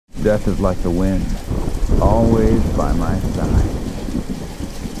Death is like the wind, always by my side.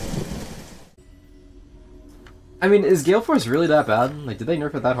 I mean, is Gale Force really that bad? Like, did they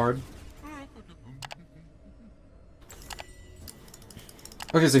nerf it that hard?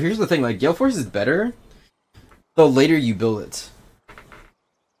 Okay, so here's the thing, like, Gale Force is better the later you build it.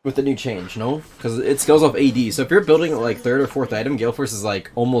 With the new change, no? Because it scales off AD, so if you're building like 3rd or 4th item, Gale Force is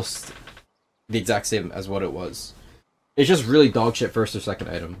like almost the exact same as what it was. It's just really dog shit 1st or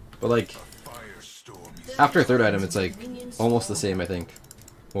 2nd item. But like, after 3rd item, it's like almost the same, I think.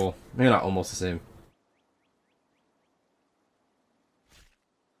 Well, maybe not almost the same.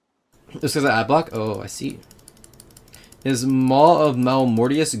 Just because of ad block? Oh, I see. Is Maw of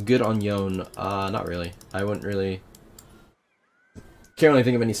Malmortius good on Yone? Not really. I wouldn't really... Can't really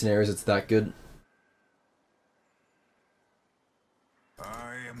think of any scenarios it's that good.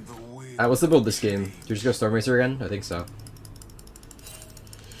 Alright, what's the build this game? Do you just go Stormracer again? I think so.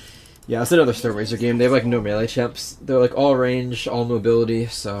 Yeah, it's another Stormracer game. They have like no melee champs. They're like all range, all mobility,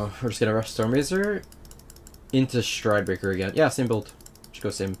 so we're just gonna rush Stormracer into Stridebreaker again. Yeah, same build. Just go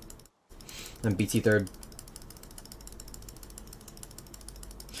same. And BT 3rd.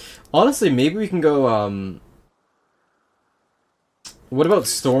 Honestly, maybe we can go, what about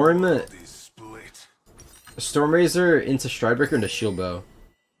Stormracer into Stridebreaker into Shieldbow?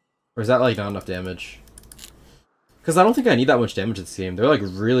 Or is that, like, not enough damage? Because I don't think I need that much damage in this game. They're, like,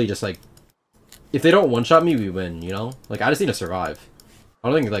 really just, like... If they don't one-shot me, we win, you know? Like, I just need to survive. I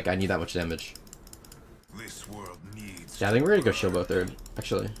don't think, like, I need that much damage. Yeah, I think we're gonna go Shieldbow 3rd,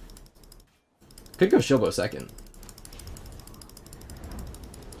 actually. Could go Shieldbow 2nd.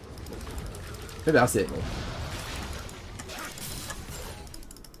 Maybe that's it.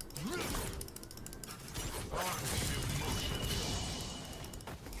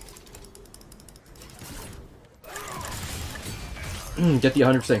 Get the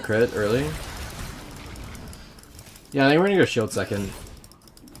 100% crit early. Yeah, I think we're gonna go shield 2nd.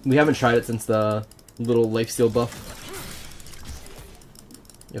 We haven't tried it since the little lifesteal buff.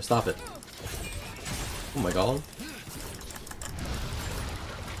 Yo, stop it. Oh my god.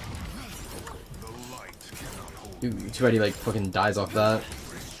 Dude, too bad he like fucking dies off that.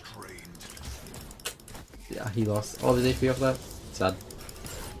 Yeah, he lost all of his HP off that. Sad.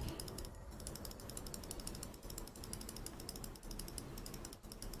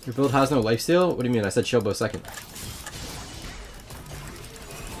 Your build has no lifesteal? What do you mean? I said Shieldbow 2nd.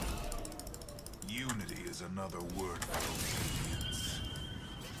 Unity is another word for obedience.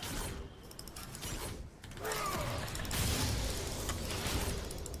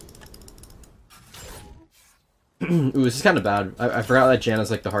 Ooh, this is kind of bad. I forgot that Janna's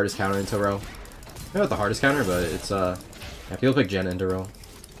like the hardest counter into row. Maybe not the hardest counter, but it's I feel like Janna into row.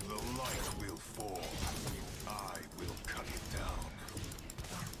 The light will fall. I will cut it down.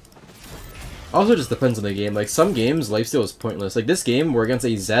 Also, just depends on the game. Like some games, lifesteal is pointless. Like this game, we're against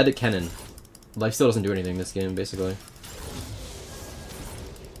a Zed Kennen. Lifesteal doesn't do anything this game, basically.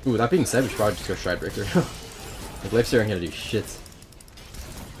 Ooh, that being said, we should probably just go Stridebreaker. Like lifesteal ain't gonna do shit.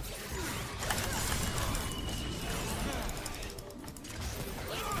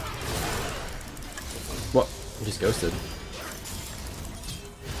 What? He just ghosted.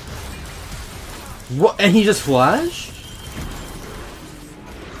 What? And he just flashed?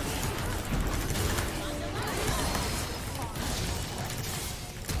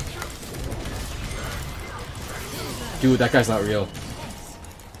 Dude, that guy's not real.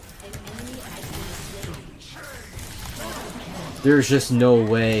 There's just no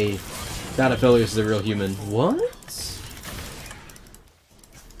way that Aphelios is a real human. What?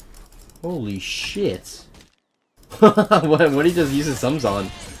 Holy shit. what did he just use his thumbs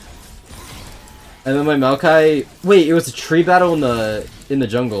on? And then my Maokai... Wait, it was a tree battle in the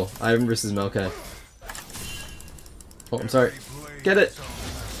jungle. Ivan versus Maokai. Oh, I'm sorry. Get it!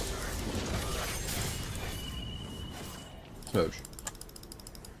 Smooch.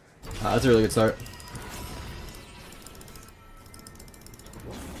 That's a really good start.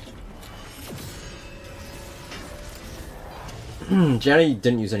 Janny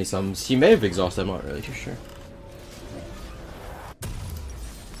didn't use any sums. He may have exhausted, I'm not really too sure.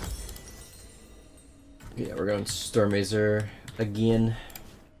 Yeah, we're going Stormracer again.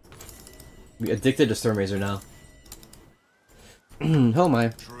 We addicted to Stormracer now. Hell my.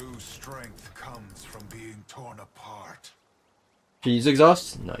 True strength comes from being torn apart. Did you use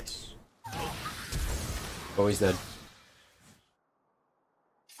exhaust? Nice. Oh, he's dead.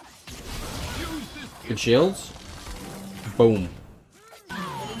 Good shields. Boom.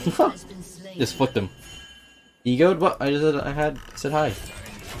 Just flicked him. Egoed? What? I just said hi.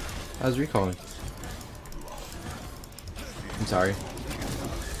 I was recalling. I'm sorry.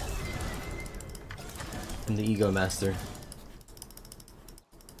 I'm the ego master.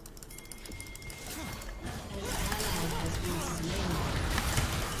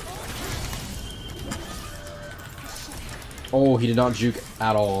 Oh, he did not juke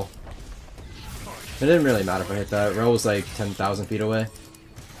at all. It didn't really matter if I hit that. Rel was like 10,000 feet away.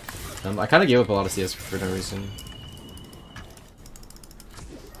 I kind of gave up a lot of CS for no reason.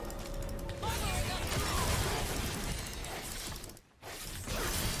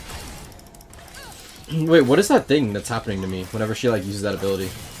 Wait, what is that thing that's happening to me whenever she like uses that ability?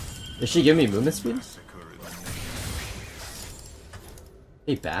 Is she giving me movement speed?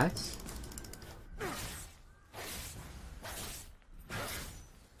 Hey, backs?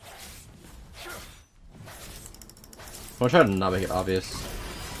 I'll try to not make it obvious.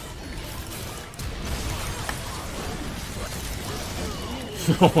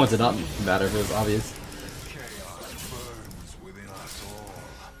 It did not matter if it was obvious.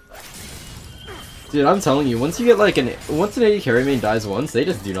 Dude, I'm telling you, once you get like once an AD carry main dies once, they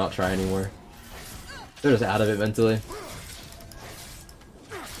just do not try anymore. They're just out of it mentally.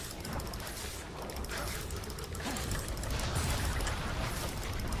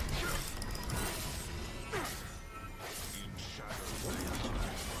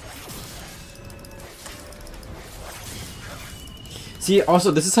 See,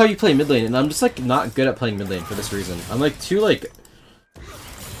 also, this is how you play mid lane, and I'm just, like, not good at playing mid lane for this reason. I'm, like, too, like...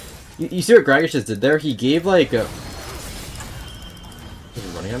 You see what Gragas just did there? He gave, like, Is he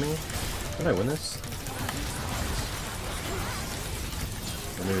running at me? Did I win this?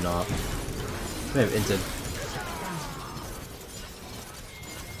 Or maybe not. I may have inted.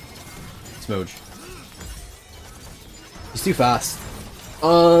 Smooge. He's too fast.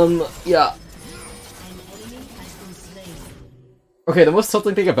 Yeah. Okay, the most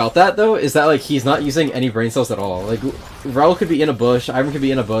tilting thing about that, though, is that, like, he's not using any brain cells at all. Like, Raul could be in a bush, Ivan could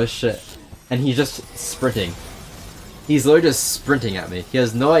be in a bush, and he's just sprinting. He's literally just sprinting at me. He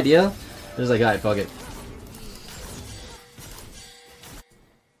has no idea. He's like, alright, fuck it.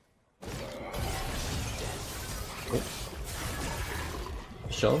 Oh.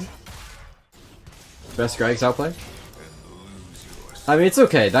 Show him. Best Grag's outplay? I mean, it's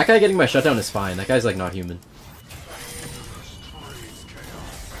okay. That guy getting my shutdown is fine. That guy's, like, not human.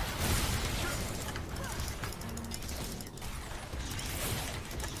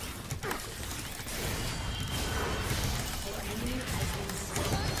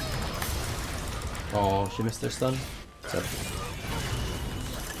 Oh, she missed her stun. Sad.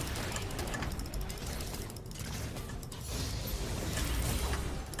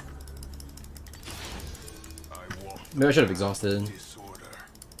 Maybe I should have exhausted.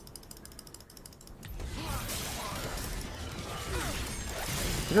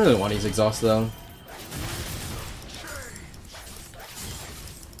 I don't really want to use exhaust though.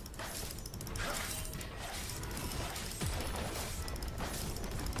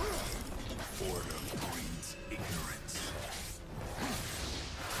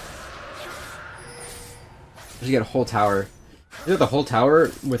 You get a whole tower. You get the whole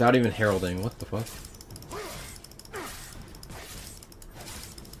tower without even heralding. What the fuck?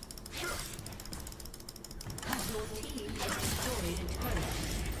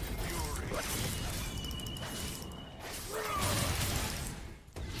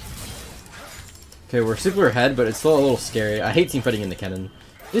 Okay, we're super ahead, but it's still a little scary. I hate team fighting in the cannon.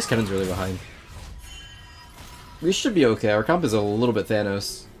 This cannon's really behind. We should be okay. Our comp is a little bit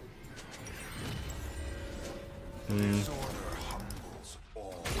Thanos.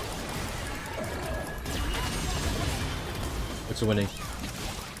 What's winning?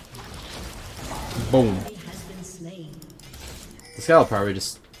 Boom. This guy will probably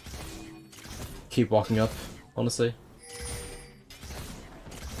just keep walking up, honestly.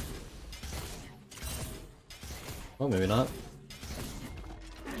 Oh, maybe not.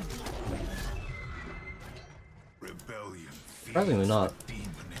 Surprisingly not.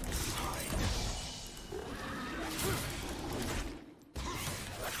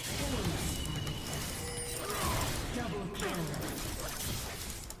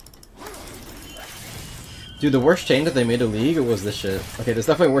 Dude, the worst chain that they made a league was this shit. Okay, there's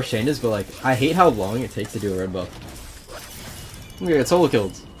definitely worse changes, but like, I hate how long it takes to do a red buff. I'm gonna get solo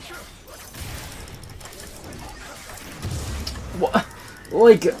killed. What?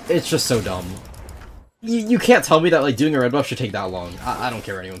 Like, it's just so dumb. You can't tell me that like doing a red buff should take that long. I don't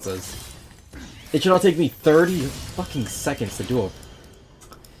care what anyone says. It should not take me 30 fucking seconds to do a...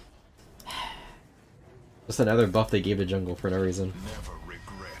 Just another buff they gave to jungle for no reason. Never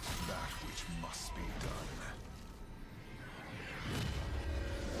regret that which must be done.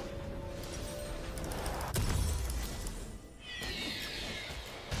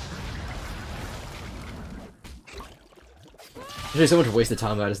 Actually, so much wasted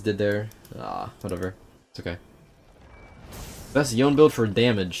time I just did there. Ah, whatever. It's okay. Best Yone build for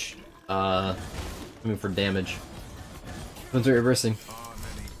damage. For damage. Depends what you're reversing.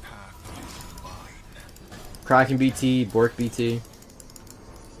 Kraken BT, Bork BT.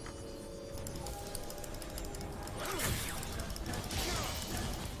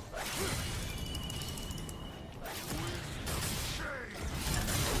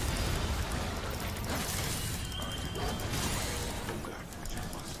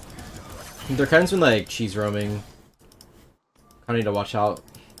 There kind of been like cheese roaming. I need to watch out.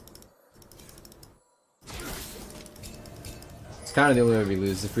 It's kind of the only way we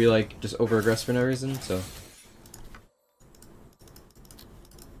lose if we like just over aggress for no reason. So.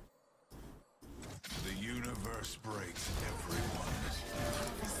 The universe breaks everyone.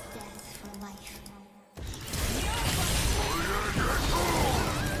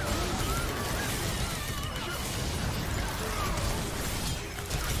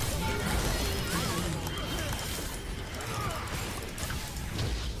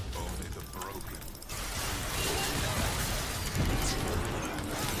 Only the broken.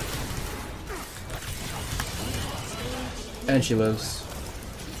 And she lives.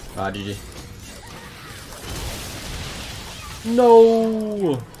 Ah, GG.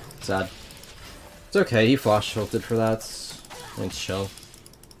 No! Sad. It's okay, he flash ulted for that. Thanks, Shell.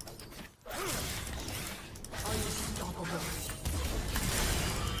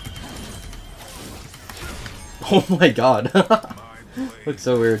 Oh my god. Looks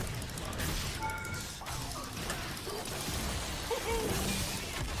so weird.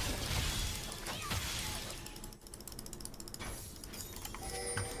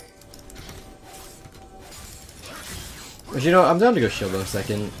 But you know, I'm down to go Shieldbow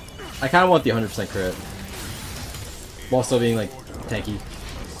second. I kind of want the 100% crit. While still being, like, tanky.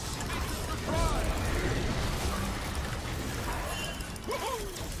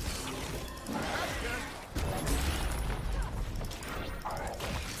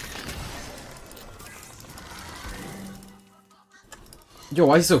 Yo,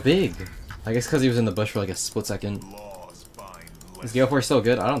 why is he so big? I guess because he was in the bush for like a split second. Is Gale Force still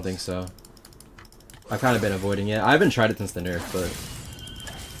good? I don't think so. I've kind of been avoiding it. I haven't tried it since the nerf, but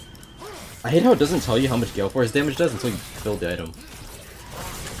I hate how it doesn't tell you how much Gale Force damage does until you build the item.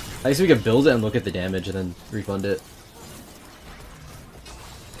 I guess we could build it and look at the damage and then refund it.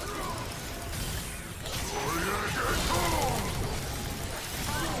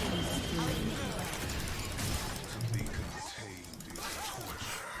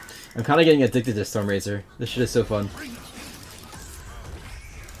 I'm kind of getting addicted to Storm Razor. This shit is so fun.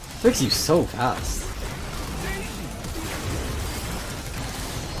 It breaks you so fast.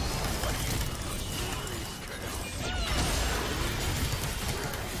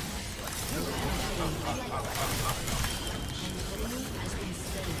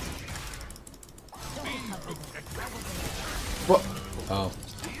 What? Oh.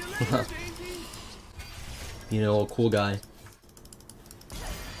 You know, cool guy.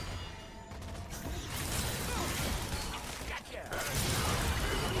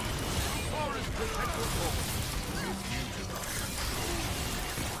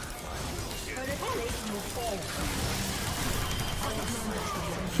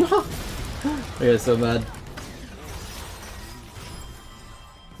 I get so mad.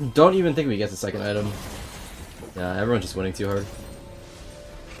 Don't even think we get the second item. Yeah, everyone's just winning too hard.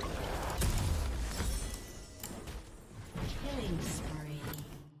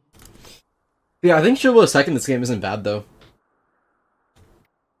 Yeah, I think Shieldbow second this game isn't bad though.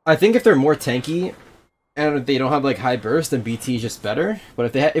 I think if they're more tanky and if they don't have like high burst, then BT is just better. But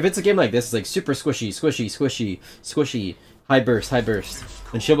if they if it's a game like this, it's like super squishy, squishy, squishy, squishy, high burst,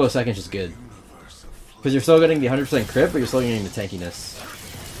 then Shieldbow second is just good. Because you're still getting the 100% crit, but you're still getting the tankiness.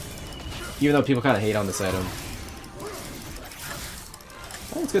 Even though people kind of hate on this item.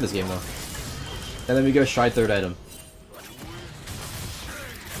 I think it's good this game though. And then we go Shy third item.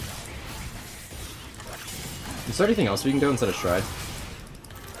 Is there anything else we can go instead of Stride?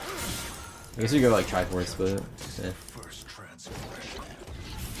 I guess we go like Triforce, but yeah.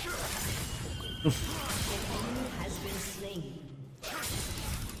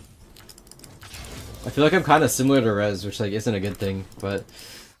 I feel like I'm kind of similar to Rez, which like isn't a good thing, but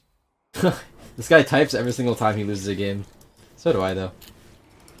this guy types every single time he loses a game. So do I though.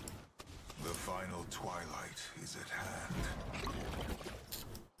 The final twilight is at hand.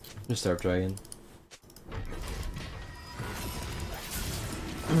 Just Starve Dragon.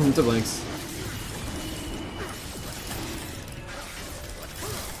 It's a blanks.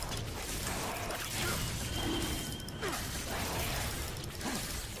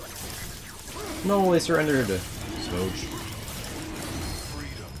 No, they surrendered. Smooch.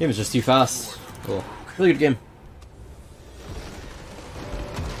 Game is just too fast. Cool. Really good game.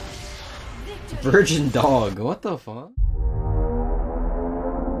 Virgin dog. What the fuck?